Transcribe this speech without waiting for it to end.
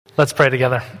Let's pray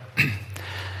together.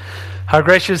 Our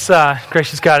gracious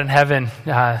God in heaven,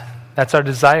 that's our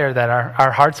desire, that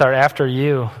our hearts are after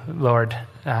you, Lord.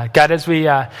 God, as we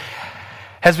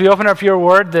open up your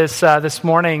word this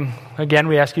morning, again,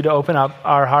 we ask you to open up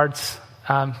our hearts.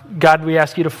 God, we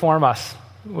ask you to form us.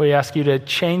 We ask you to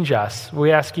change us.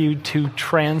 We ask you to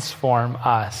transform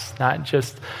us, not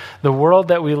just the world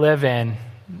that we live in,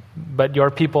 but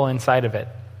your people inside of it.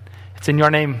 It's in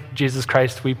your name, Jesus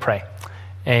Christ, we pray.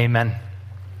 Amen.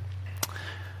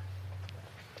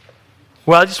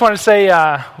 Well, I just want to say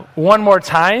one more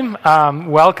time,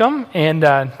 welcome and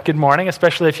good morning,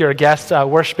 especially if you're a guest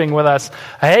worshiping with us.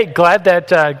 Hey,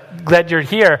 glad you're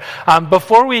here.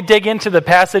 Before we dig into the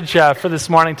passage for this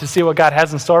morning to see what God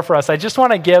has in store for us, I just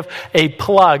want to give a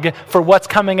plug for what's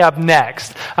coming up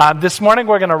next. This morning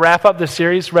we're going to wrap up the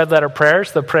series, Red Letter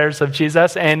Prayers, the prayers of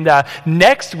Jesus, and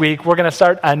next week we're going to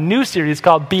start a new series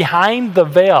called Behind the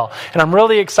Veil, and I'm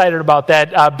really excited about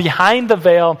that. Behind the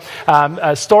Veil,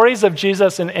 stories of Jesus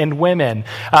and women.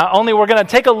 Only we're going to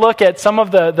take a look at some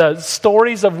of the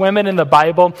stories of women in the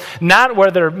Bible, not where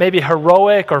they're maybe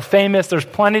heroic or famous. There's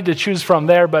plenty to choose from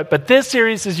there, but this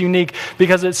series is unique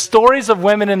because it's stories of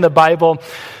women in the Bible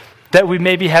that we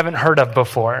maybe haven't heard of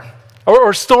before.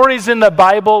 Or stories in the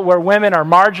Bible where women are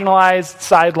marginalized,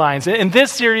 sidelines. And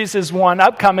this series is one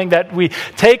upcoming that we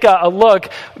take a look,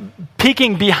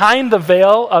 peeking behind the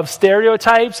veil of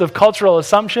stereotypes, of cultural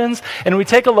assumptions, and we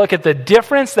take a look at the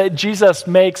difference that Jesus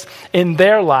makes in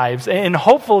their lives. And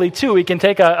hopefully, too, we can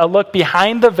take a look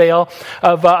behind the veil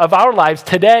of our lives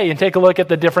today and take a look at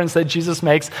the difference that Jesus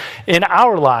makes in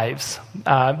our lives.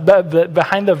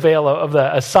 Behind the veil of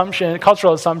the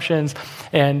cultural assumptions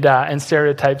and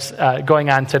stereotypes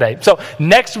going on today. So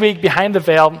next week, Behind the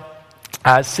Veil.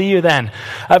 See you then.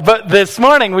 But this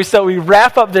morning, we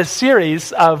wrap up this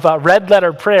series of Red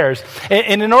Letter Prayers.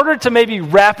 And in order to maybe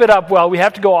wrap it up well, we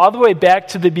have to go all the way back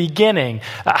to the beginning,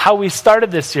 how we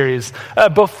started this series.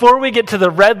 Before we get to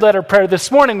the Red Letter Prayer this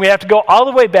morning, we have to go all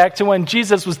the way back to when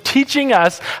Jesus was teaching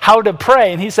us how to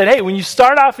pray. And he said, hey, when you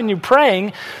start off and you're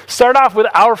praying, start off with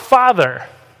Our Father.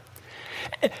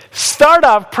 Start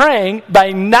off praying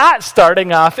by not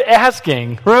starting off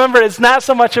asking. Remember, it's not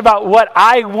so much about what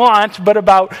I want, but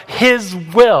about His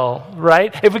will,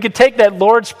 right? If we could take that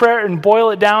Lord's Prayer and boil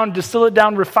it down, distill it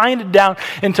down, refine it down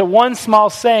into one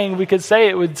small saying, we could say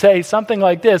it would say something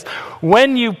like this: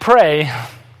 when you pray,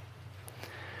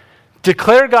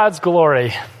 declare God's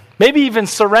glory, maybe even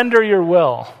surrender your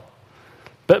will,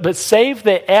 but save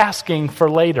the asking for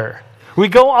later. We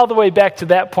go all the way back to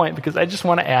that point because I just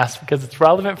want to ask, because it's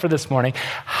relevant for this morning,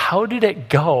 how did it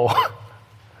go?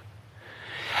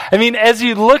 I mean, as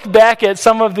you look back at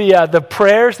some of the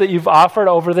prayers that you've offered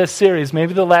over this series,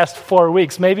 maybe the last 4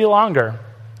 weeks, maybe longer,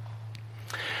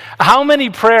 how many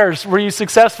prayers were you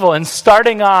successful in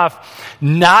starting off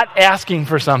not asking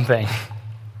for something?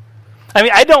 I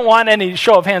mean, I don't want any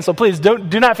show of hands, so please do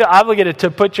not feel obligated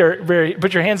to put your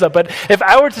hands up. But if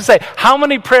I were to say, how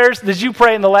many prayers did you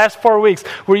pray in the last 4 weeks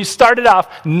where you started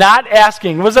off not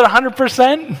asking? Was it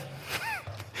 100%?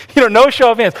 No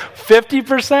show of hands.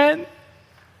 50%?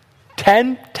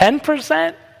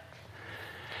 10%?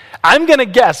 I'm going to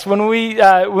guess when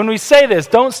we say this,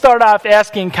 don't start off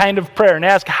asking kind of prayer and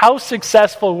ask, how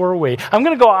successful were we? I'm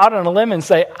going to go out on a limb and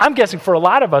say, I'm guessing for a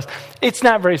lot of us, it's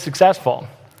not very successful.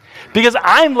 Because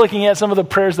I'm looking at some of the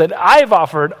prayers that I've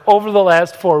offered over the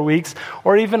last 4 weeks,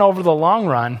 or even over the long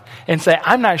run, and say,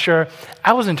 I'm not sure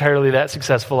I was entirely that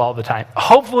successful all the time.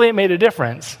 Hopefully it made a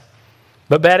difference.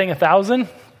 But batting 1,000?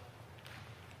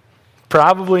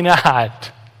 Probably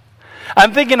not.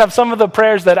 I'm thinking of some of the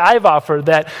prayers that I've offered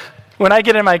that when I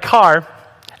get in my car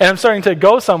and I'm starting to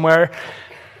go somewhere,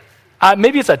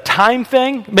 maybe it's a time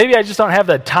thing. Maybe I just don't have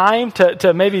the time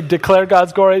to maybe declare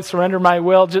God's glory, surrender my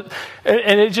will.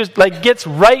 And it just gets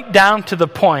right down to the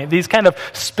point. These kind of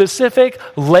specific,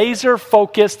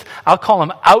 laser-focused, I'll call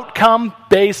them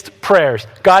outcome-based prayers.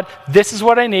 God, this is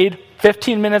what I need.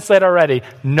 15 minutes late already.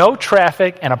 No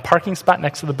traffic and a parking spot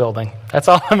next to the building. That's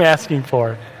all I'm asking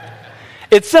for.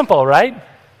 It's simple, right?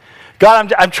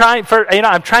 God, I'm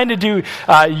trying to do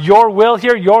your will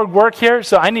here, your work here,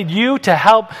 so I need you to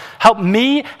help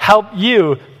me help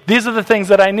you. These are the things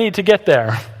that I need to get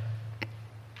there.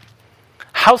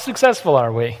 How successful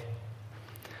are we?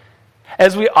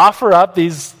 As we offer up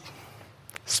these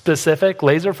specific,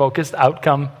 laser-focused,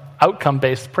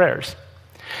 outcome-based prayers.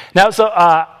 Now, so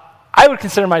I would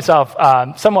consider myself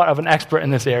somewhat of an expert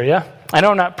in this area. I know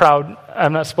I'm not proud.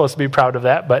 I'm not supposed to be proud of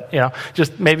that, but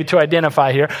just maybe to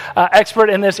identify here, expert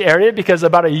in this area because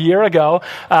about a year ago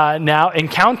now,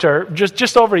 Encounter,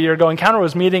 just over a year ago, Encounter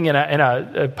was meeting in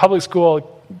a public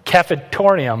school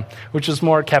cafetorium, which is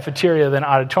more cafeteria than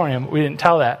auditorium. We didn't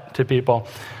tell that to people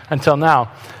until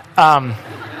now. And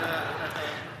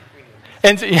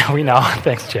so, yeah, we know.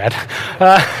 Thanks, Chad.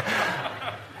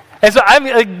 And so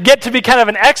I get to be kind of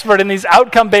an expert in these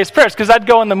outcome-based prayers because I'd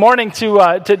go in the morning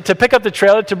to pick up the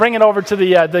trailer to bring it over to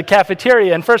the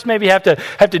cafeteria, and first maybe have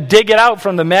to dig it out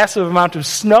from the massive amount of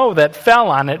snow that fell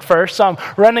on it first. So I'm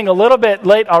running a little bit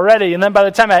late already, and then by the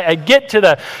time I get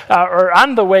to or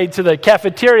on the way to the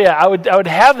cafeteria, I would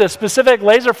have this specific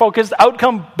laser-focused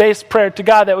outcome-based prayer to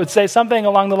God that would say something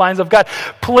along the lines of, God,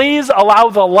 please allow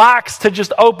the locks to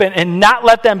just open and not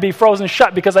let them be frozen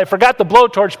shut because I forgot the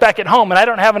blowtorch back at home and I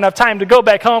don't have enough time to go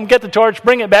back home, get the torch,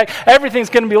 bring it back. Everything's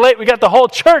going to be late. We got the whole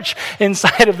church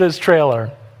inside of this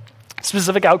trailer.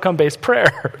 Specific outcome-based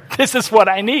prayer. This is what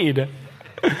I need.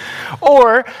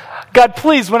 Or, God,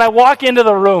 please, when I walk into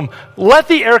the room, let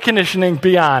the air conditioning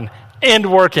be on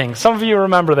and working. Some of you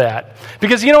remember that.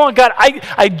 Because you know what, God,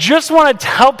 I just want to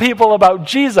tell people about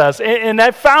Jesus, and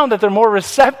I found that they're more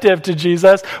receptive to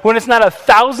Jesus when it's not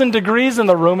 1,000 degrees in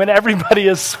the room and everybody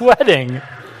is sweating.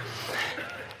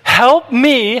 Help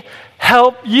me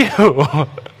help you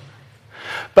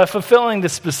by fulfilling the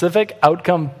specific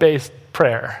outcome-based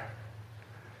prayer.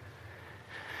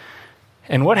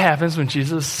 And what happens when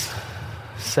Jesus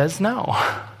says no?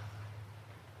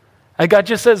 And God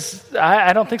just says,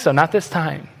 I don't think so, not this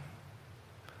time.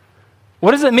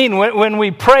 What does it mean when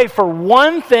we pray for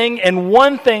one thing and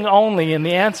one thing only, and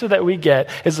the answer that we get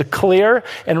is a clear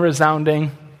and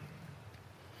resounding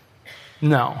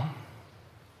no?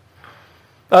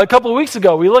 A couple of weeks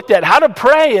ago, we looked at how to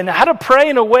pray and how to pray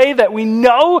in a way that we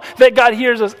know that God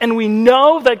hears us and we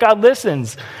know that God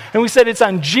listens. And we said it's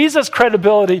on Jesus'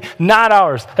 credibility, not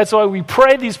ours. That's why we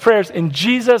pray these prayers in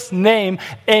Jesus' name,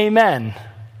 amen.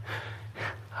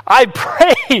 I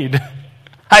prayed.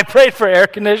 I prayed for air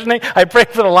conditioning. I prayed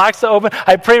for the locks to open.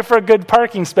 I prayed for a good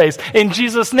parking space. In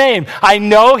Jesus' name, I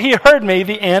know he heard me.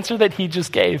 The answer that he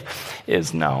just gave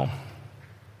is no.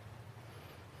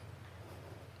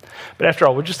 But after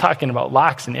all, we're just talking about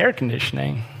locks and air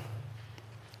conditioning.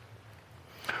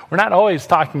 We're not always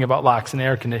talking about locks and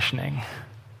air conditioning.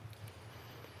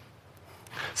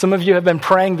 Some of you have been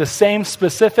praying the same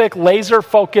specific,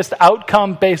 laser-focused,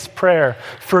 outcome-based prayer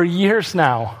for years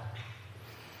now.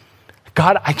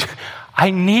 God,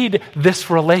 I need this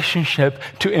relationship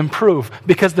to improve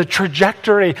because the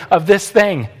trajectory of this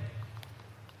thing,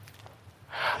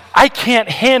 I can't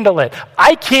handle it.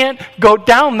 I can't go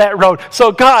down that road.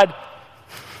 So God,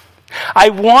 I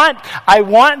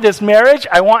want this marriage,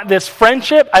 I want this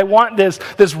friendship, I want this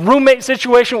roommate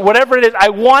situation, whatever it is, I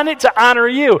want it to honor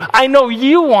you. I know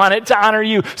you want it to honor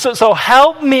you. So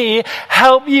help me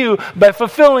help you by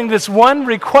fulfilling this one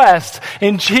request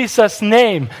in Jesus'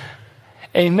 name.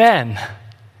 Amen.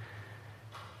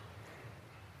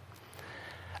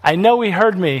 I know he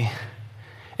heard me.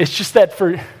 It's just that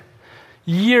for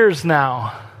years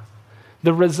now,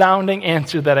 the resounding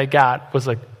answer that I got was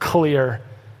a clear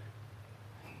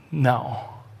no.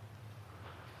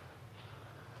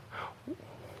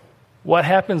 What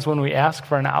happens when we ask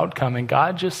for an outcome and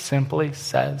God just simply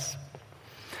says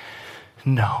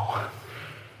no?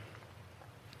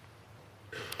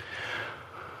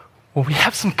 Well, we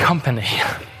have some company.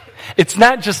 It's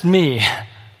not just me.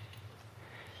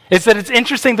 It's that it's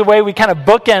interesting the way we kind of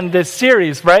bookend this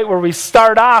series, right? Where we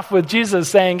start off with Jesus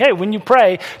saying, hey, when you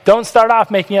pray, don't start off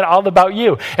making it all about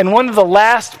you. And one of the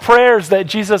last prayers that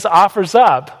Jesus offers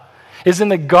up is in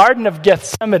the Garden of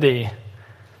Gethsemane.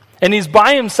 And he's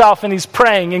by himself and he's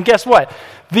praying. And guess what?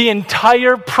 The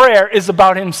entire prayer is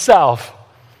about himself.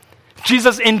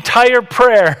 Jesus' entire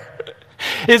prayer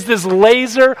is this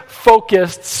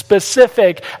laser-focused,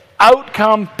 specific,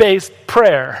 outcome-based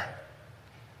prayer.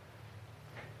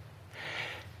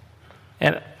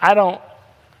 And I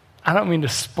don't mean to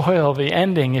spoil the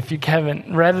ending if you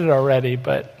haven't read it already,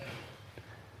 but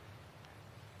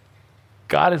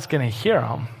God is going to hear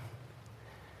him.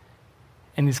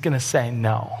 And he's going to say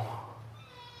no.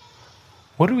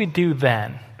 What do we do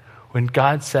then when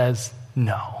God says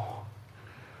no?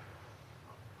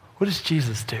 What does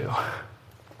Jesus do?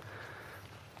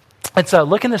 Let's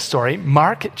look in the story,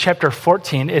 Mark chapter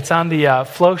 14. It's on the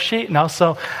flow sheet and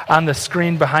also on the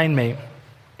screen behind me.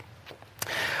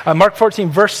 Mark 14,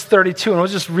 verse 32, and we'll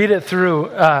just read it through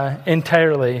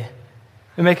entirely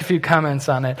and make a few comments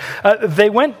on it. They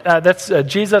went, that's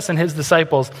Jesus and his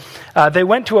disciples, they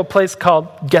went to a place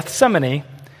called Gethsemane,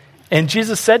 and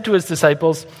Jesus said to his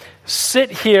disciples,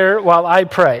 sit here while I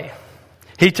pray.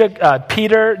 He took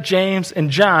Peter, James,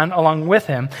 and John along with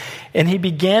him, and he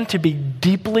began to be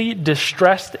deeply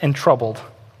distressed and troubled.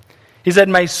 He said,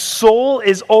 "My soul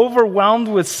is overwhelmed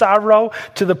with sorrow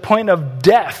to the point of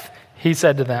death," he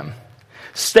said to them.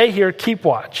 "Stay here, keep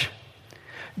watch."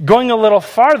 Going a little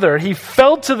farther, he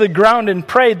fell to the ground and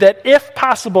prayed that if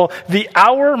possible, the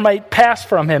hour might pass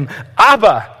from him.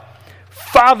 "Abba,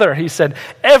 Father," he said,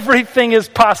 "everything is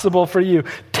possible for you.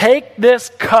 Take this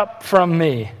cup from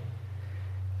me.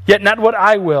 Yet not what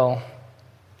I will,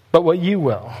 but what you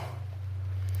will."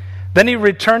 Then he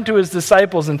returned to his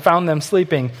disciples and found them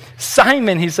sleeping.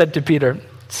 "Simon," he said to Peter.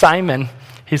 "Simon,"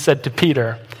 he said to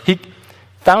Peter. He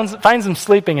finds him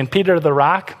sleeping, and Peter the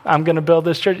rock, "I'm going to build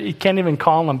this church." He can't even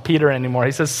call him Peter anymore.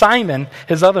 He says, "Simon,"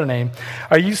 his other name,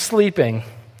 "are you sleeping?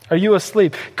 Are you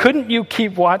asleep? Couldn't you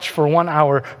keep watch for 1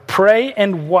 hour? Pray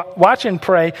and watch and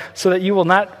pray so that you will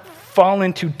not fall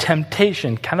into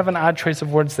temptation." Kind of an odd choice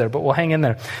of words there, but we'll hang in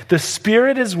there. "The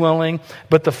spirit is willing,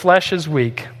 but the flesh is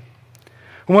weak."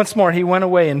 Once more, he went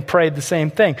away and prayed the same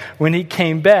thing. When he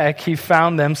came back, he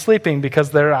found them sleeping because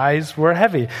their eyes were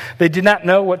heavy. They did not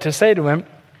know what to say to him.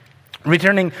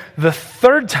 Returning the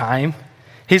third time,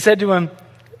 he said to him,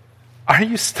 "Are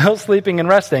you still sleeping and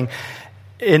resting?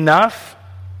 Enough,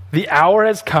 the hour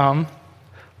has come.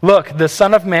 Look, the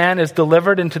Son of Man is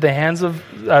delivered into the hands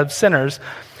of sinners.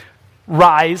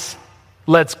 Rise,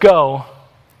 let's go.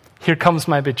 Here comes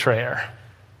my betrayer."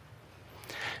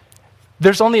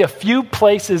 There's only a few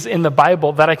places in the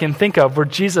Bible that I can think of where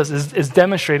Jesus is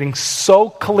demonstrating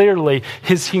so clearly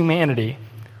his humanity.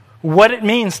 What it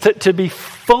means to be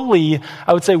fully,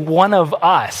 I would say, one of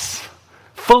us.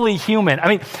 Fully human. I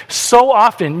mean, so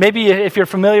often, maybe if you're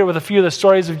familiar with a few of the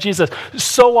stories of Jesus,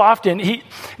 so often,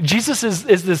 Jesus is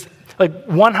this like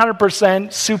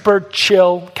 100% super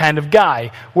chill kind of guy,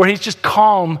 where he's just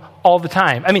calm all the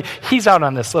time. I mean, he's out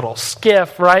on this little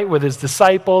skiff, right, with his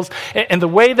disciples, and the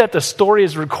way that the story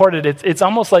is recorded, it's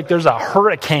almost like there's a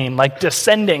hurricane, like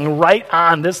descending right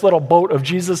on this little boat of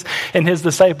Jesus and his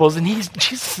disciples, and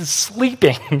Jesus is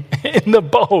sleeping in the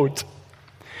boat.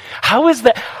 How is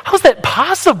that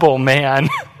possible, man?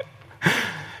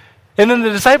 And then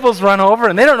the disciples run over,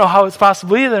 and they don't know how it's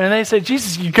possible either. And they say,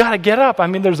 "Jesus, you got to get up. I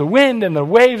mean, there's a wind and the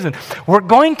waves, and we're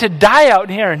going to die out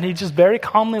here." And he just very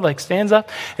calmly stands up,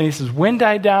 and he says, "Wind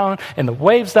died down, and the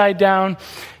waves died down,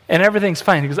 and everything's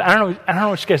fine." He goes, I don't know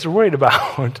what you guys are worried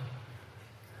about."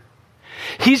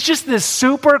 He's just this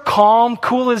super calm,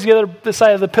 cool as the other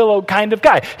side of the pillow kind of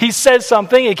guy. He says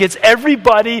something, it gets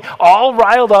everybody all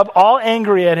riled up, all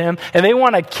angry at him, and they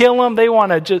want to kill him.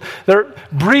 They're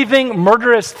breathing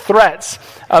murderous threats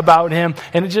about him.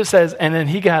 And it just says, and then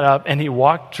he got up and he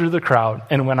walked through the crowd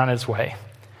and went on his way.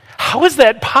 How is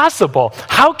that possible?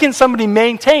 How can somebody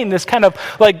maintain this kind of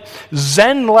like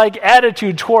Zen-like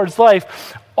attitude towards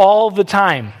life all the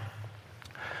time?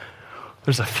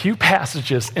 There's a few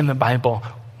passages in the Bible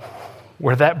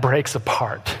where that breaks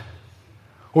apart.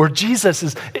 Where Jesus,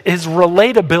 his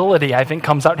relatability, I think,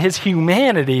 comes out. His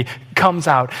humanity comes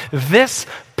out. This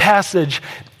passage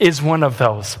is one of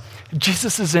those.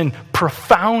 Jesus is in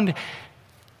profound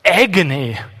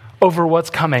agony over what's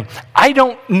coming. I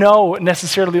don't know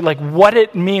necessarily what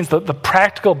it means, the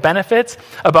practical benefits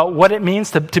about what it means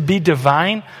to be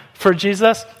divine for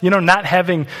Jesus, not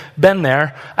having been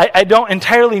there. I don't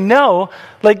entirely know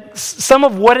some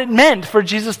of what it meant for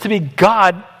Jesus to be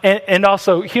God and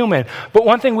also human. But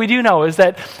one thing we do know is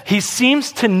that he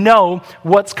seems to know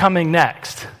what's coming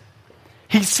next.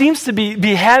 He seems to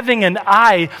be having an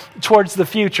eye towards the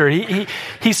future.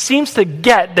 He seems to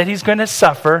get that he's going to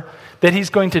suffer, that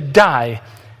he's going to die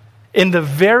in the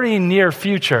very near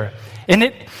future.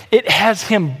 And it has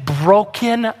him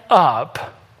broken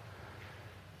up.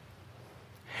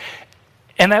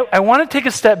 And I want to take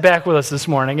a step back with us this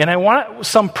morning, and I want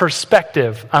some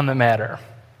perspective on the matter.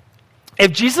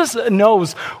 If Jesus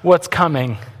knows what's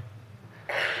coming,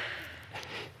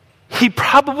 he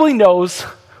probably knows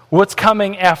what's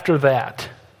coming after that.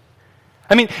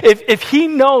 I mean, if he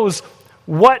knows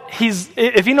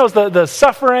if he knows the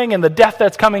suffering and the death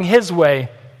that's coming his way,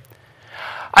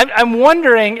 I'm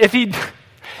wondering if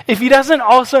he doesn't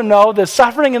also know the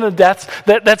suffering and the deaths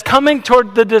that's coming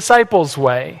toward the disciples'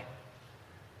 way.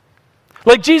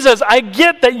 Like, Jesus, I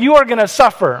get that you are going to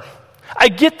suffer. I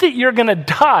get that you're going to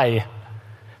die.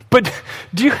 But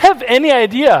do you have any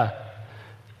idea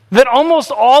that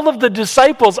almost all of the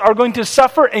disciples are going to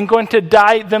suffer and going to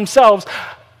die themselves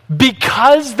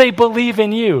because they believe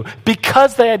in you,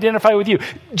 because they identify with you?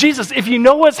 Jesus, if you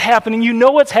know what's happening, you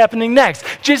know what's happening next.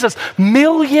 Jesus,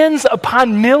 millions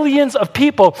upon millions of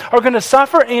people are going to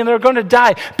suffer and they're going to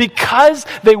die because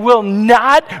they will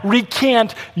not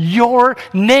recant your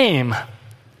name.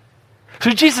 So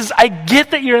Jesus, I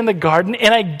get that you're in the garden,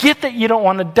 and I get that you don't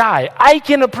want to die. I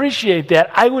can appreciate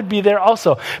that. I would be there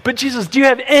also. But Jesus, do you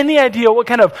have any idea what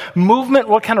kind of movement,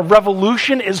 what kind of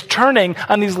revolution is turning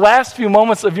on these last few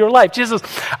moments of your life? Jesus,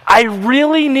 I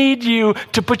really need you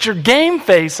to put your game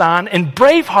face on and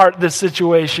Braveheart this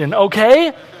situation,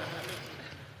 okay?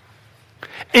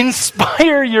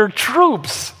 Inspire your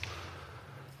troops.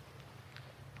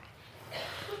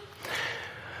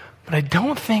 But I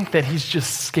don't think that he's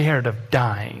just scared of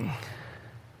dying.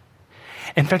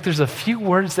 In fact, there's a few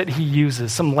words that he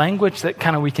uses, some language that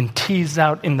kind of we can tease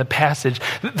out in the passage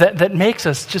that makes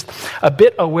us just a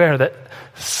bit aware that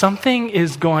something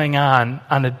is going on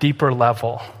a deeper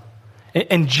level.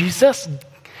 And Jesus,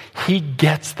 he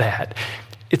gets that.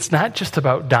 It's not just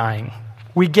about dying.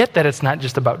 We get that it's not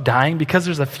just about dying because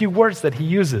there's a few words that he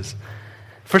uses.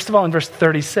 First of all, in verse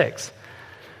 36,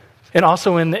 and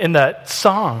also in that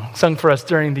song sung for us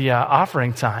during the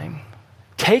offering time,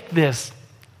 take this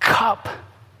cup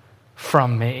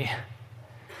from me.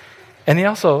 And he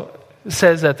also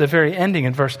says at the very ending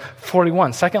in verse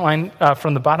 41, second line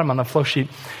from the bottom on the flow sheet,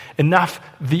 enough,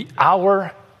 the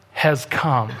hour has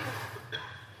come.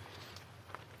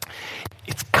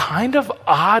 It's kind of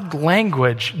odd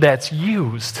language that's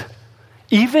used,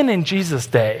 even in Jesus'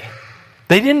 day.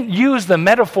 They didn't use the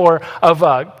metaphor of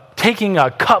taking a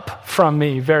cup from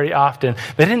me very often.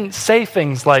 They didn't say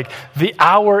things like, the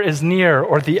hour is near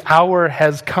or the hour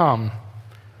has come.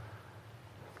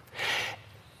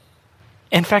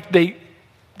 In fact, they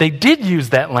did use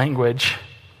that language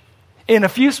in a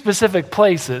few specific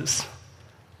places.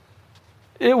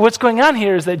 What's going on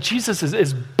here is that Jesus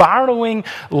is borrowing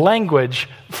language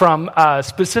from a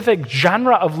specific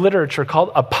genre of literature called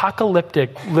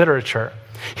apocalyptic literature.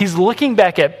 He's looking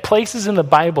back at places in the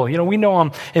Bible. You know, we know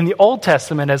them in the Old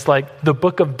Testament as like the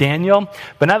book of Daniel,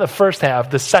 but not the first half,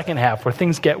 the second half where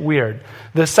things get weird.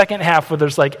 The second half where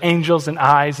there's like angels and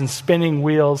eyes and spinning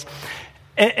wheels.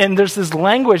 And there's this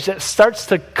language that starts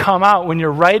to come out when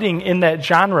you're writing in that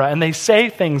genre, and they say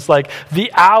things like,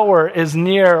 the hour is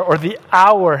near or the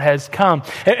hour has come.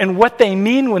 And what they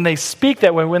mean when they speak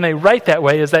that way, when they write that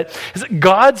way, is that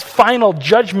God's final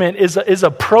judgment is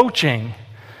approaching.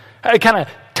 It kind of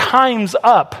time's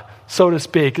up, so to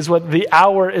speak, is what the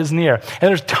hour is near. And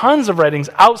there's tons of writings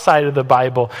outside of the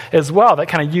Bible as well that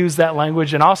kind of use that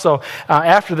language. And also,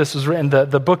 after this was written,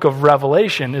 the book of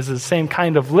Revelation is the same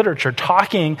kind of literature,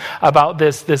 talking about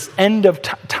this end of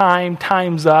time,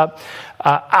 time's up,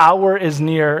 hour is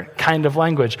near kind of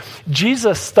language.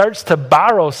 Jesus starts to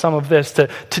borrow some of this to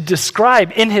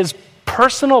describe in his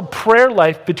personal prayer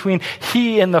life between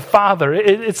he and the Father.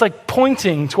 It's like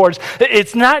pointing towards,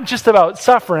 it's not just about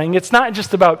suffering. It's not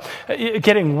just about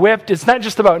getting whipped. It's not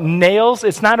just about nails.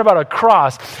 It's not about a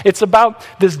cross. It's about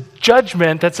this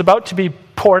judgment that's about to be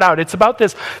poured out. It's about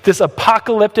this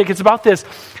apocalyptic, it's about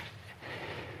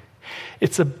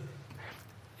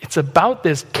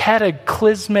this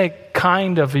cataclysmic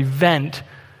kind of event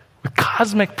with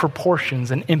cosmic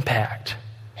proportions and impact.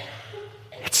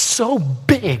 It's so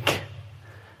big.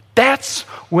 That's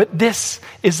what this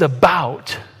is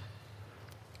about.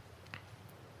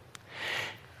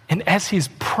 And as he's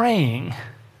praying,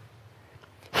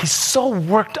 he's so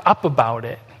worked up about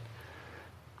it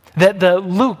that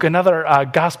Luke, another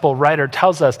gospel writer,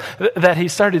 tells us that he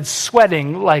started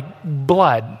sweating like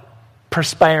blood,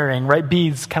 perspiring, right?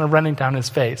 Beads kind of running down his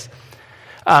face.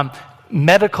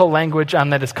 Medical language on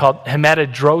that is called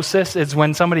hematidrosis. It's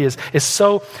when somebody is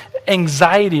so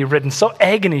anxiety-ridden, so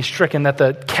agony-stricken that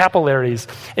the capillaries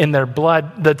in their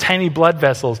blood, the tiny blood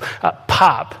vessels,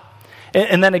 pop.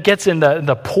 And then it gets in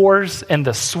the pores and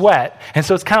the sweat. And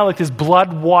so it's kind of like this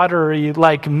blood-watery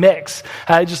like mix.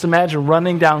 I just imagine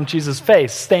running down Jesus'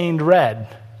 face, stained red.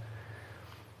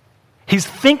 He's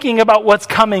thinking about what's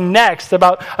coming next,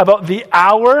 about the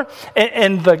hour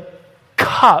and the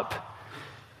cup.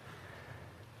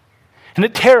 And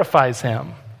it terrifies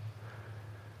him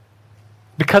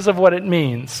because of what it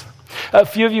means. A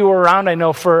few of you were around, I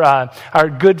know, for our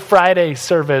Good Friday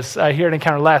service here at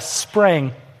Encounter last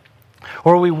spring,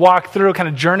 where we walked through, kind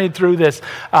of journeyed through this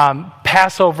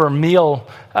Passover meal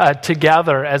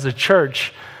together as a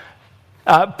church.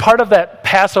 Part of that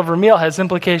Passover meal has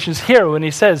implications here when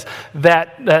he says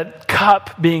that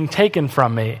cup being taken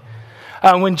from me.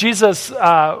 When Jesus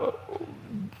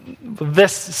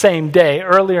this same day,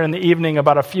 earlier in the evening,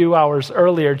 about a few hours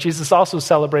earlier, Jesus also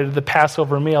celebrated the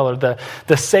Passover meal, or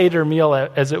the Seder meal,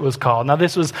 as it was called. Now,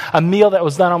 this was a meal that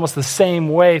was done almost the same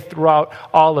way throughout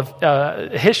all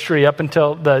of history up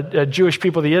until the Jewish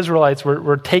people, the Israelites,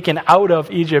 were taken out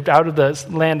of Egypt, out of the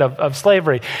land of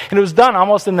slavery. And it was done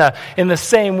almost in the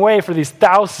same way for these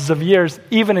thousands of years,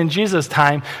 even in Jesus'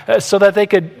 time, so that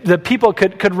the people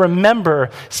could remember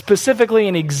specifically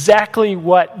and exactly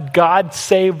what God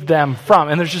saved them from.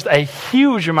 And there's just a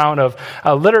huge amount of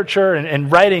literature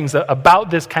and writings about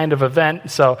this kind of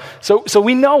event. So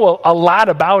we know a lot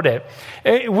about it,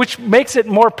 which makes it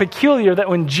more peculiar that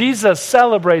when Jesus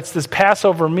celebrates this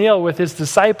Passover meal with his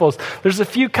disciples, there's a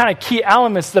few kind of key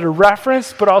elements that are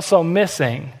referenced but also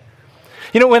missing.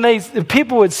 You know, when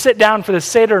people would sit down for the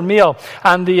Seder meal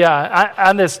on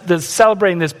this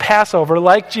celebrating this Passover,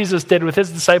 like Jesus did with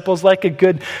his disciples, like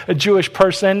a Jewish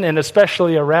person, and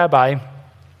especially a rabbi,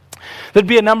 there'd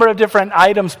be a number of different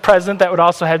items present that would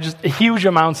also have just huge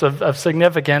amounts of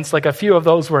significance. Like a few of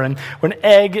those were an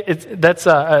egg. That's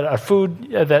a food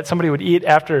that somebody would eat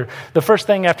after the first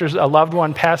thing after a loved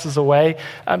one passes away.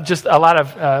 Just a lot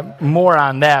of more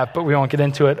on that, but we won't get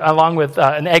into it. Along with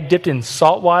an egg dipped in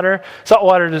salt water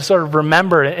to sort of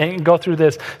remember and go through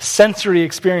this sensory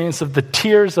experience of the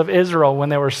tears of Israel when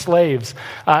they were slaves.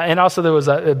 And also there was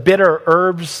bitter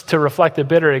herbs to reflect the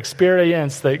bitter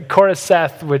experience. The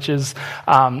koreseth, which is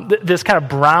this kind of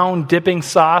brown dipping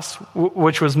sauce,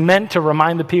 which was meant to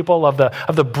remind the people of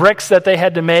the bricks that they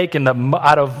had to make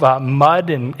out of mud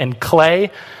and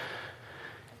clay.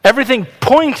 Everything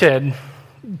pointed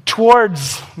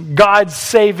towards God's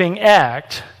saving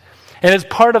act. And as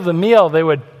part of the meal,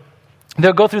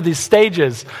 they'll go through these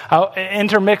stages,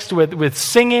 intermixed with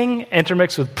singing,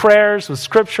 intermixed with prayers, with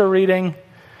scripture reading,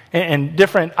 and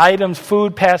different items,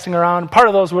 food passing around. Part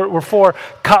of those were 4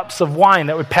 cups of wine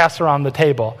that would pass around the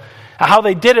table. How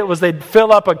they did it was they'd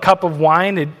fill up a cup of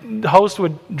wine, the host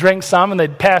would drink some, and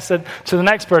they'd pass it to the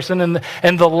next person,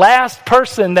 and the last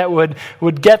person that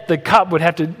would get the cup would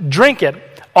have to drink it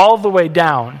all the way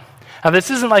down. Now,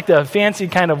 this isn't like the fancy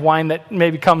kind of wine that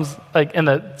maybe comes like in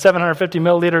the 750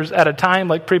 milliliters at a time,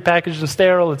 like prepackaged and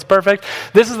sterile. It's perfect.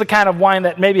 This is the kind of wine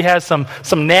that maybe has some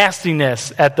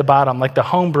nastiness at the bottom, like the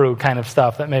homebrew kind of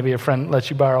stuff that maybe a friend lets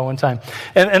you borrow one time.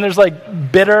 And there's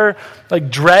like bitter,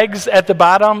 like dregs at the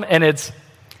bottom, and it's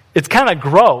kind of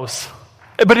gross.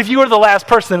 But if you were the last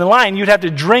person in line, you'd have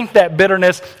to drink that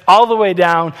bitterness all the way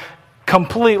down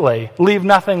completely, leave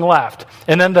nothing left.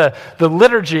 And then the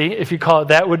liturgy, if you call it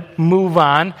that, would move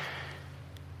on.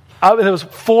 There was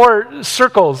 4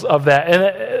 circles of that.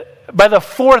 And by the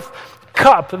 4th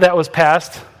cup that was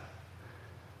passed,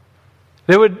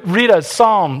 they would read a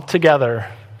psalm together.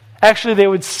 Actually, they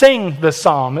would sing the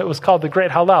psalm. It was called the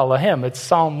Great Hallel, a hymn. It's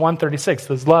Psalm 136.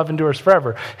 His love endures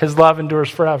forever. His love endures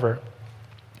forever.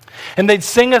 And they'd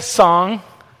sing a song,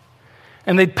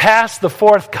 and they'd pass the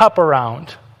 4th cup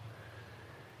around.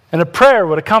 And a prayer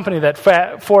would accompany that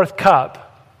 4th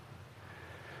cup.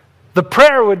 The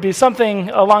prayer would be something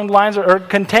along the lines or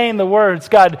contain the words,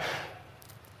 God,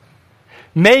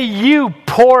 may you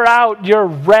pour out your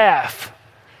wrath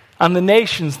on the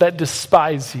nations that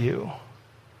despise you.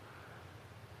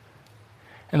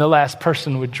 And the last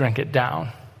person would drink it down.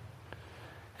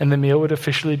 And the meal would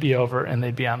officially be over and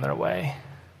they'd be on their way.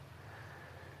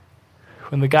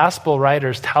 When the gospel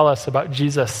writers tell us about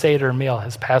Jesus' Seder meal,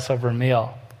 his Passover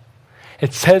meal,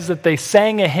 it says that they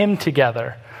sang a hymn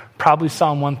together, probably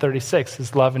Psalm 136,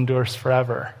 his love endures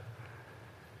forever.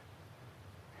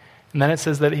 And then it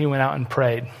says that he went out and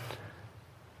prayed.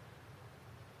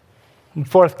 The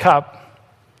 4th cup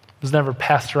was never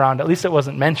passed around. At least it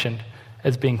wasn't mentioned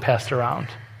as being passed around.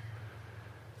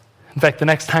 In fact, the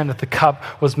next time that the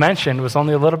cup was mentioned was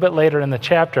only a little bit later in the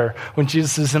chapter when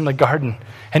Jesus is in the garden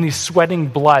and he's sweating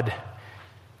blood.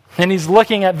 And he's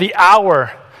looking at the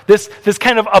hour, this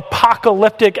kind of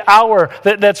apocalyptic hour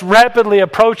that's rapidly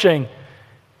approaching.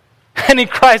 And he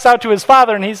cries out to his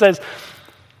Father and he says,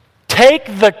 take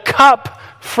the cup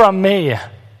from me.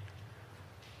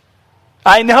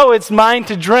 I know it's mine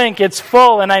to drink, it's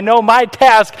full, and I know my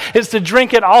task is to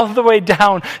drink it all the way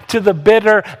down to the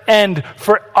bitter end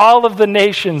for all of the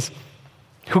nations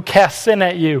who cast sin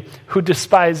at you, who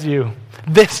despise you.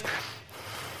 This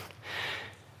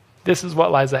is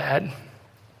what lies ahead.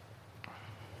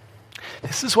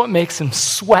 This is what makes him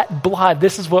sweat blood.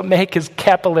 This is what makes his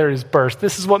capillaries burst.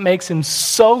 This is what makes him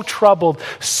so troubled,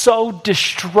 so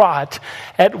distraught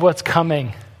at what's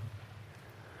coming.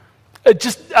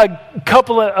 just a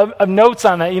couple of notes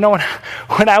on that. You know,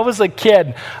 when I was a kid,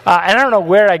 and I don't know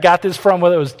where I got this from,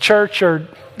 whether it was church or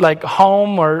like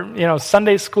home or, you know,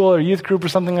 Sunday school or youth group or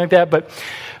something like that, but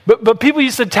people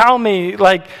used to tell me,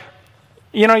 like,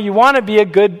 you know, you want to be a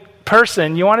good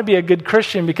person, you want to be a good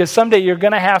Christian, because someday you're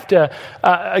going to have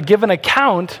to give an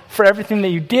account for everything that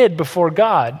you did before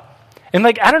God. And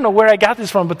like, I don't know where I got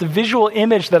this from, but the visual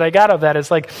image that I got of that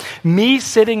is like me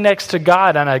sitting next to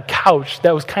God on a couch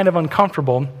that was kind of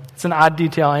uncomfortable. It's an odd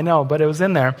detail, I know, but it was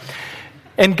in there.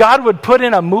 And God would put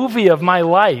in a movie of my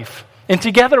life, and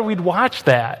together we'd watch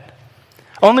that.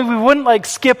 Only we wouldn't like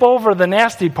skip over the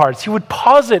nasty parts. He would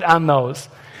pause it on those.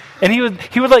 And he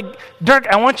would like, Dirk,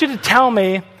 I want you to tell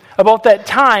me about that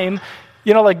time,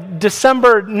 you know, like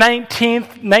December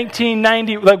 19th,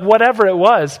 1990, like whatever it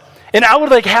was. And I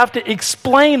would like have to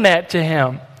explain that to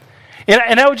him.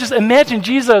 And I would just imagine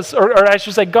Jesus, or I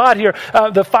should say God here,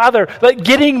 the Father, like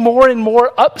getting more and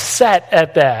more upset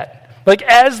at that. Like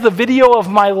as the video of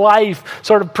my life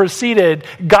sort of proceeded,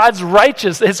 God's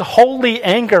righteous, his holy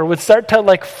anger would start to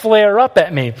like flare up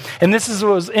at me. And this is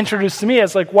what was introduced to me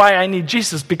as like why I need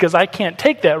Jesus, because I can't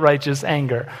take that righteous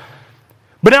anger.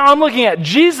 But now I'm looking at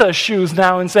Jesus' shoes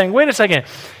now and saying, wait a second,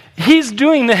 he's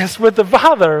doing this with the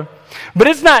Father, but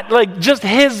it's not like just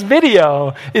his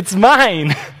video, it's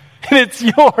mine. And it's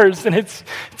yours, and it's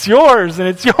yours, and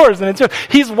it's yours, and it's yours.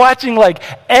 He's watching like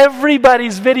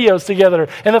everybody's videos together.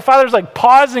 And the Father's like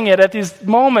pausing it at these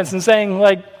moments and saying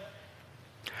like,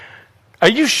 are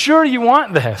you sure you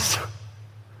want this?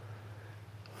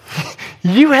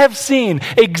 You have seen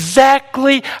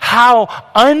exactly how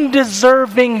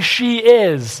undeserving she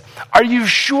is. Are you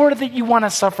sure that you want to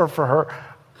suffer for her?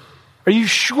 Are you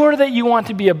sure that you want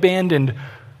to be abandoned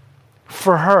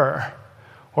for her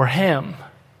or him?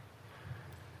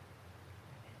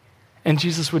 And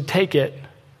Jesus would take it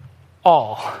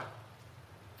all.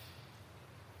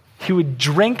 He would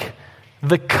drink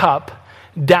the cup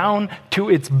down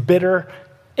to its bitter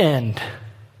end.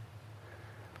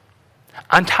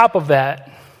 On top of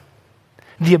that,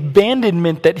 the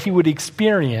abandonment that he would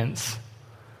experience.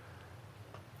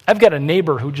 I've got a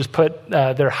neighbor who just put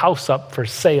their house up for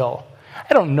sale.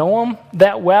 I don't know him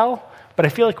that well, but I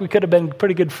feel like we could have been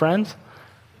pretty good friends.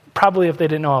 Probably if they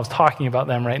didn't know I was talking about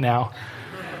them right now.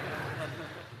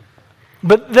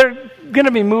 But they're going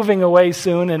to be moving away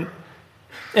soon,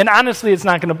 and honestly, it's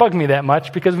not going to bug me that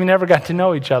much because we never got to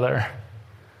know each other.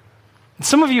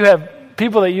 Some of you have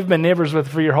people that you've been neighbors with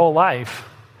for your whole life,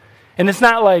 and it's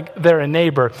not like they're a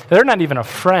neighbor. They're not even a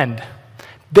friend.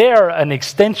 They're an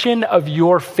extension of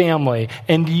your family,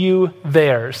 and you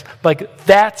theirs. Like,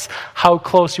 that's how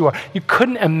close you are. You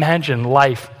couldn't imagine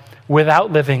life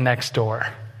without living next door.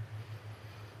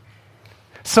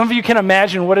 Some of you can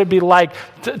imagine what it'd be like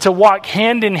to walk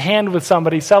hand in hand with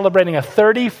somebody celebrating a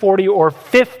 30, 40, or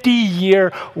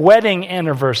 50-year wedding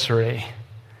anniversary.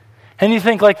 And you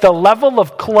think like the level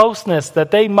of closeness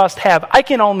that they must have, I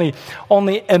can only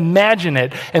imagine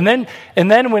it. And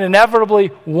then when inevitably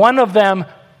one of them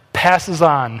passes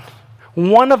on,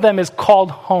 one of them is called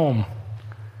home.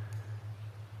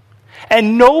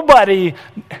 And nobody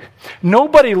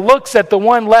looks at the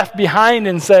one left behind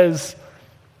and says,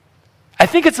 I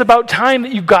think it's about time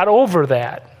that you got over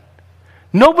that.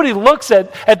 Nobody looks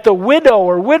at the widow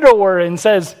or widower and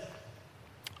says,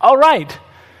 all right,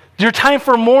 your time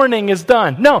for mourning is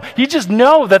done. No, you just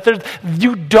know that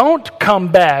you don't come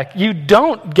back. You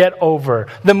don't get over.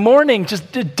 The mourning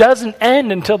it doesn't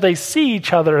end until they see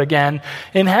each other again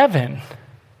in heaven.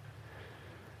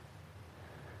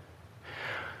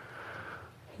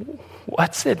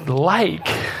 What's it like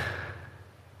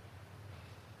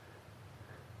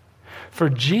for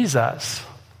Jesus,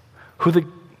 who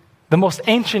the most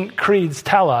ancient creeds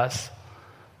tell us,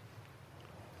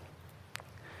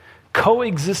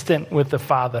 coexistent with the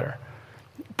Father,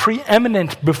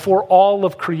 preeminent before all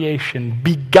of creation,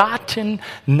 begotten,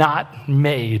 not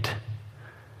made,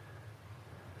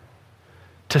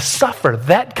 to suffer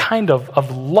that kind of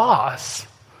loss?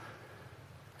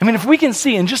 I mean, if we can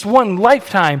see in just one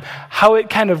lifetime how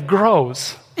it kind of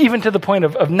grows, even to the point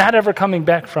of not ever coming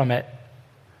back from it,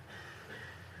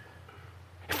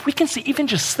 if we can see even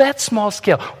just that small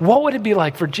scale, what would it be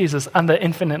like for Jesus on the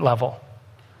infinite level?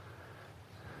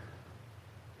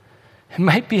 It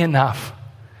might be enough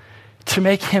to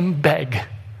make him beg,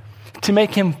 to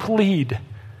make him plead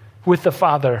with the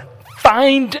Father,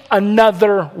 find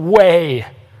another way.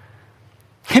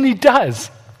 And he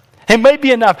does. It might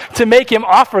be enough to make him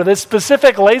offer this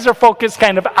specific laser-focused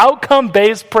kind of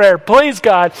outcome-based prayer. Please,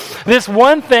 God, this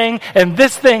one thing and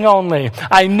this thing only.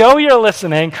 I know you're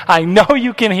listening. I know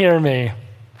you can hear me.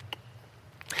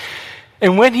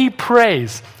 And when he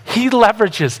prays, he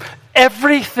leverages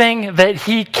everything that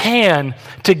he can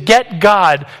to get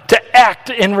God to act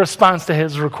in response to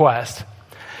his request.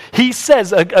 He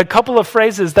says a couple of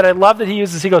phrases that I love that he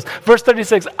uses. He goes, verse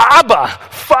 36, Abba,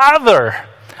 Father.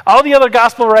 All the other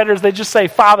gospel writers, they just say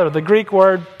Father, the Greek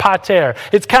word pater.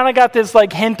 It's kind of got this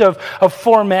like hint of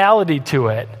formality to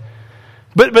it.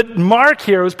 But Mark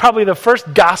here was probably the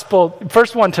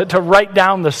first one to write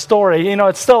down the story. You know,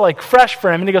 it's still like fresh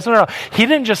for him. And he goes, no. He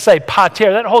didn't just say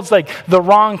pater. That holds like the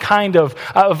wrong kind of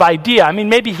idea. I mean,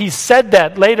 maybe he said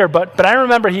that later, but I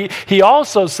remember he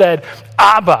also said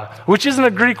Abba, which isn't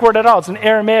a Greek word at all. It's an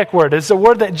Aramaic word. It's a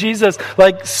word that Jesus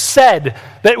like said,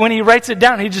 that when he writes it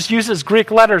down, he just uses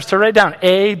Greek letters to write down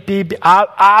A-B-B,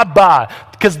 Abba,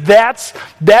 because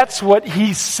that's what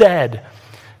he said.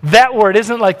 That word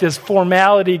isn't like this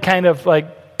formality kind of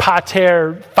like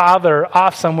pater, father,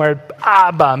 off somewhere.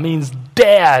 Abba means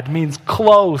dad, means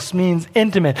close, means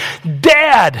intimate.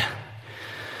 Dad,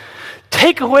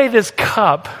 take away this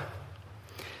cup.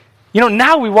 You know,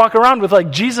 now we walk around with like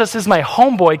Jesus is my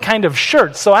homeboy kind of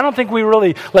shirt. So I don't think we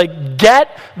really like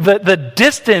get the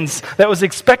distance that was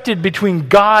expected between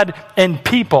God and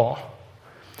people.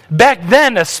 Back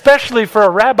then, especially for a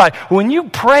rabbi, when you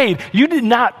prayed, you did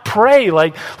not pray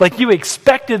like you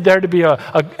expected there to be an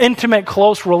intimate,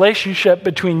 close relationship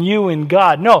between you and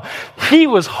God. No, he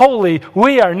was holy,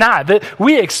 we are not. That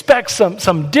we expect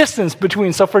some distance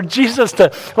between. So for Jesus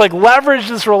to like leverage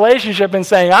this relationship and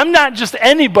saying, I'm not just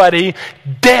anybody,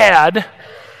 Dad,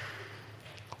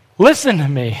 listen to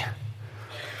me.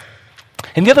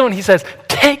 And the other one, he says,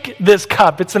 take this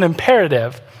cup. It's an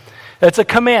imperative. That's a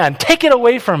command. Take it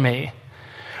away from me.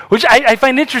 Which I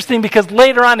find interesting because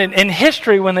later on in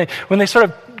history, when they sort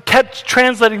of kept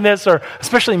translating this, or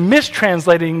especially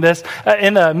mistranslating this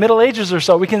in the Middle Ages or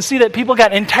so, we can see that people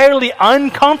got entirely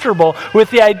uncomfortable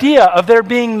with the idea of there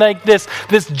being like this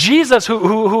Jesus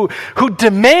who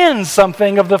demands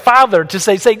something of the Father to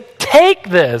say, take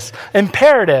this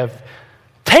imperative.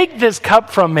 Take this cup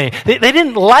from me. They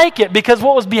didn't like it because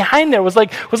what was behind there was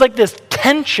like this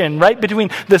tension, right, between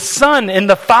the Son and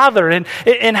the Father, and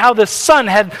how the Son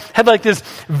had like this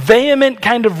vehement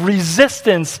kind of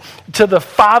resistance to the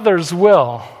Father's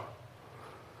will.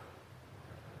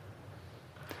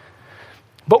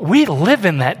 But we live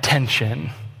in that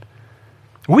tension.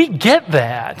 We get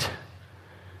that.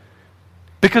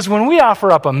 Because when we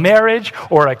offer up a marriage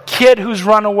or a kid who's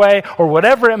run away or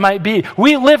whatever it might be,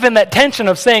 we live in that tension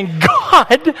of saying,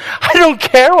 God, I don't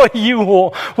care what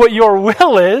your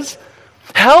will is.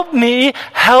 Help me,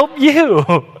 help you.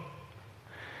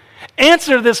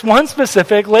 Answer this one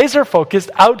specific, laser-focused,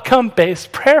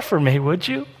 outcome-based prayer for me, would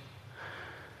you?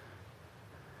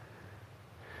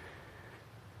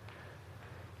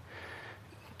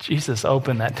 Jesus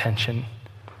opened that tension,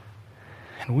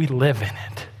 and we live in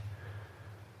it.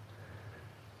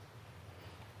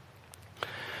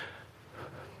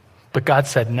 But God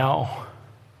said no.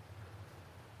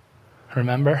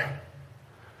 Remember?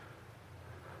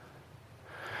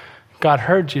 God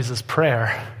heard Jesus'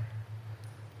 prayer.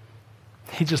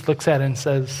 He just looks at it and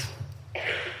says,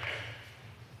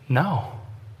 no.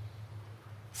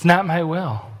 It's not my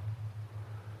will.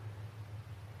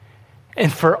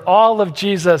 And for all of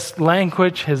Jesus'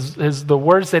 language, the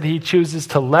words that he chooses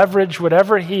to leverage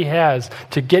whatever he has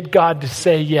to get God to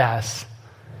say yes,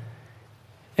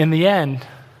 in the end,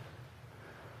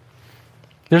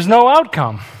 there's no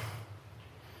outcome.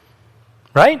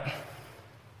 Right?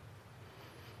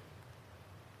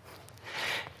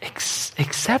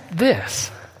 Except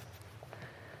this.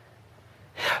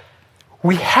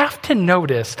 We have to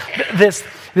notice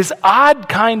this odd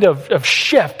kind of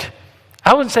shift.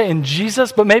 I wouldn't say in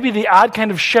Jesus, but maybe the odd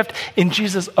kind of shift in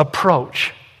Jesus'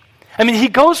 approach. I mean, he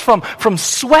goes from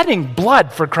sweating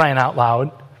blood, for crying out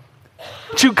loud,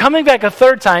 to coming back a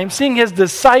third time, seeing his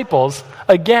disciples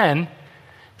again,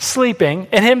 sleeping,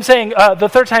 and him saying the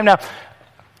third time now,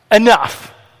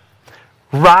 enough.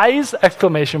 Rise,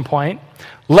 exclamation point.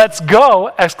 Let's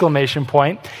go, exclamation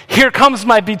point. Here comes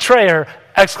my betrayer,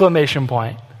 exclamation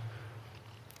point.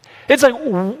 It's like,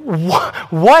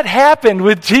 what happened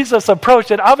with Jesus' approach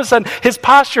that all of a sudden his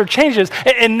posture changes,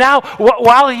 and now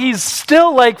while he's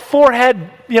still like forehead,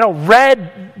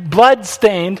 red, blood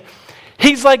stained,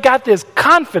 he's like got this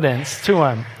confidence to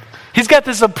him. He's got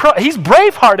this approach. He's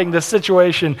bravehearting this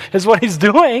situation is what he's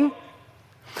doing.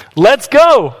 Let's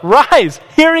go. Rise.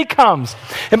 Here he comes.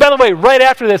 And by the way, right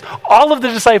after this, all of the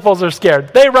disciples are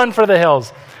scared. They run for the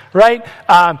hills, right?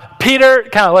 Peter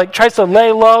kind of like tries to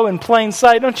lay low in plain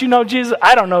sight. Don't you know Jesus?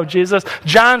 I don't know Jesus.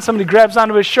 John, somebody grabs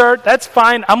onto his shirt. That's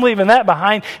fine. I'm leaving that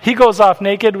behind. He goes off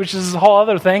naked, which is a whole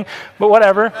other thing, but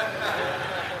whatever.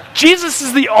 Jesus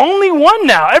is the only one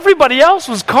now. Everybody else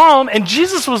was calm, and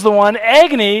Jesus was the one,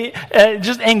 agony,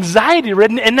 just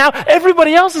anxiety-ridden, and now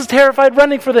everybody else is terrified,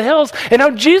 running for the hills, and now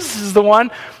Jesus is the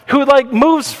one who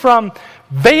moves from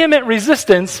vehement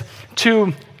resistance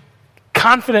to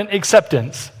confident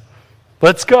acceptance.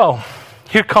 Let's go.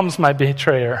 Here comes my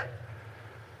betrayer.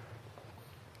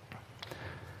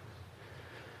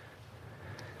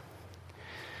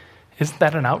 Isn't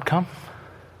that an outcome?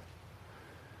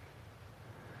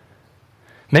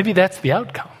 Maybe that's the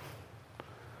outcome.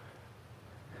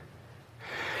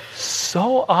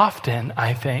 So often,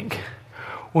 I think,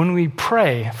 when we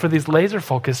pray for these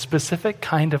laser-focused, specific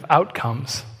kind of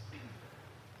outcomes,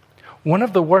 one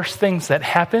of the worst things that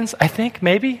happens, I think,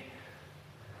 maybe,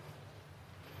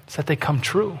 is that they come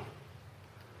true.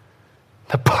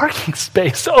 The parking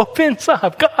space opens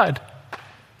up. God,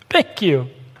 thank you.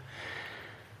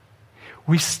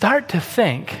 We start to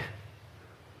think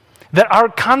that our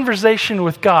conversation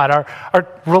with God, our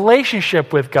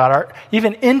relationship with God, our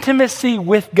even intimacy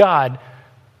with God,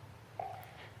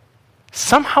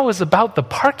 somehow is about the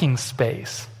parking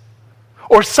space,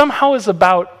 or somehow is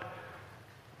about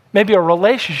maybe a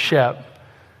relationship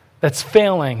that's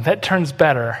failing, that turns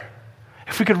better.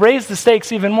 If we could raise the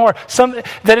stakes even more,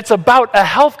 that it's about a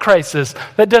health crisis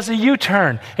that does a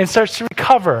U-turn and starts to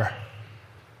recover.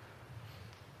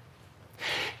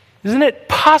 Isn't it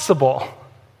possible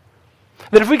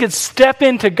that if we could step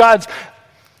into God's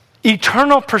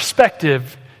eternal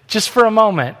perspective just for a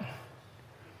moment,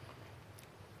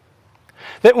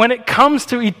 that when it comes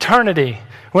to eternity,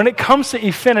 when it comes to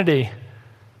infinity,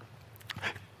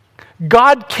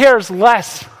 God cares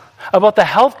less about the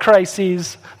health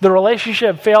crises, the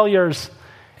relationship failures,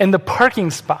 and the parking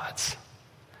spots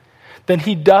than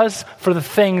he does for the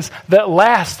things that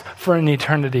last for an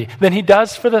eternity, than he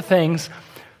does for the things,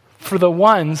 for the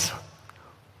ones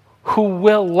who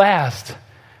will last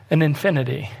an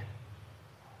infinity.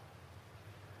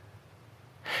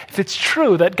 If it's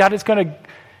true that God is going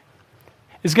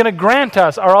to grant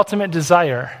us our ultimate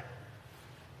desire,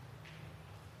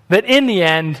 that in the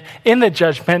end, in the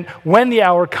judgment, when the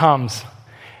hour comes,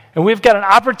 and we've got an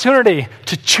opportunity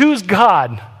to choose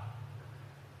God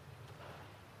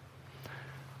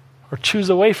or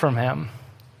choose away from him,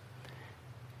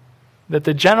 that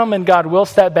the gentleman God will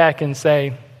step back and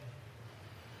say,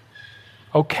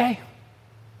 okay.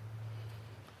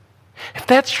 If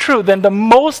that's true, then the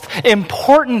most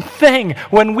important thing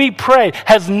when we pray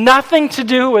has nothing to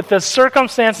do with the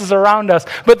circumstances around us,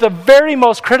 but the very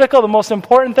most critical, the most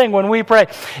important thing when we pray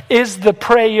is the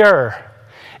prayer,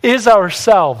 is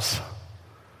ourselves.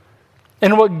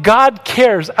 And what God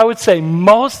cares, I would say,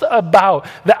 most about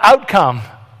the outcome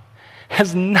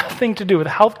has nothing to do with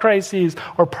health crises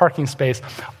or parking space.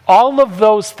 All of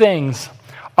those things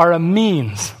are a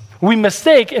means. We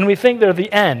mistake and we think they're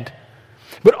the end.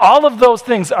 But all of those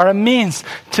things are a means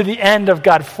to the end of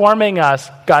God forming us,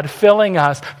 God filling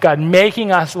us, God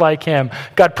making us like him,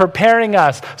 God preparing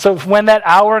us. So when that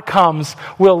hour comes,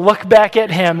 we'll look back at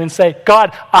him and say,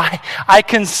 God, I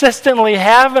consistently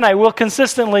have and I will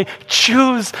consistently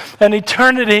choose an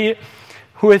eternity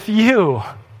with you.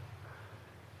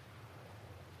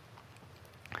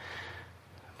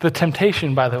 The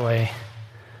temptation, by the way,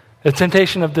 the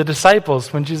temptation of the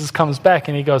disciples when Jesus comes back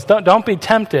and he goes, don't be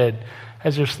tempted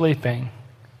as you're sleeping.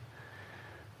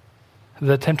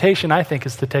 The temptation, I think,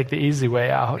 is to take the easy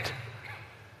way out.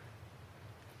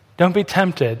 Don't be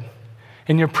tempted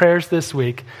in your prayers this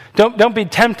week. Don't be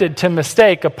tempted to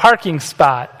mistake a parking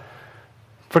spot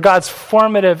for God's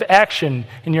formative action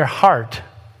in your heart.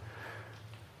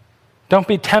 Don't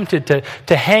be tempted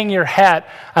to hang your hat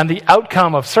on the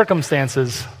outcome of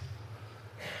circumstances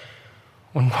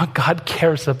when what God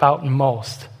cares about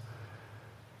most,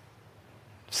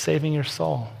 saving your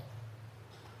soul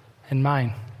and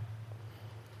mine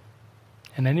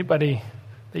and anybody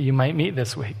that you might meet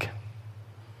this week.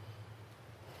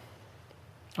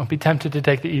 Don't be tempted to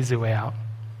take the easy way out.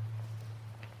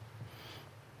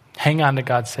 Hang on to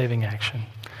God's saving action.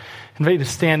 I invite you to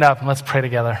stand up and let's pray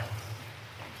together.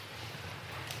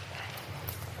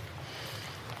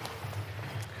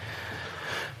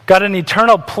 God, an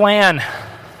eternal plan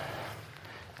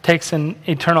takes an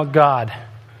eternal God.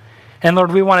 And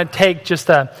Lord, we want to take just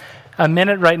a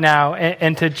minute right now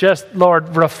and to just,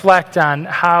 Lord, reflect on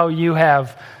how you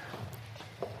have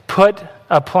put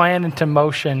a plan into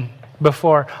motion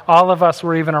before all of us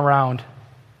were even around.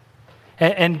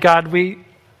 And God,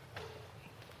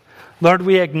 Lord,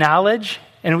 we acknowledge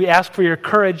and we ask for your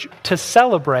courage to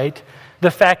celebrate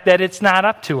the fact that it's not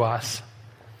up to us.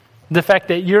 The fact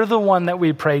that you're the one that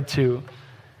we pray to.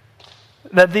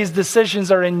 That these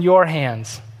decisions are in your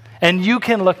hands. And you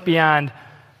can look beyond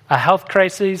a health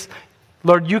crisis.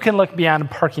 Lord, you can look beyond a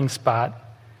parking spot,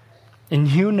 and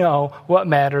you know what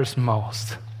matters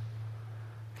most.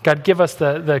 God, give us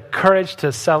the courage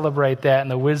to celebrate that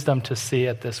and the wisdom to see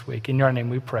it this week. In your name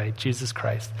we pray, Jesus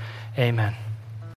Christ. Amen.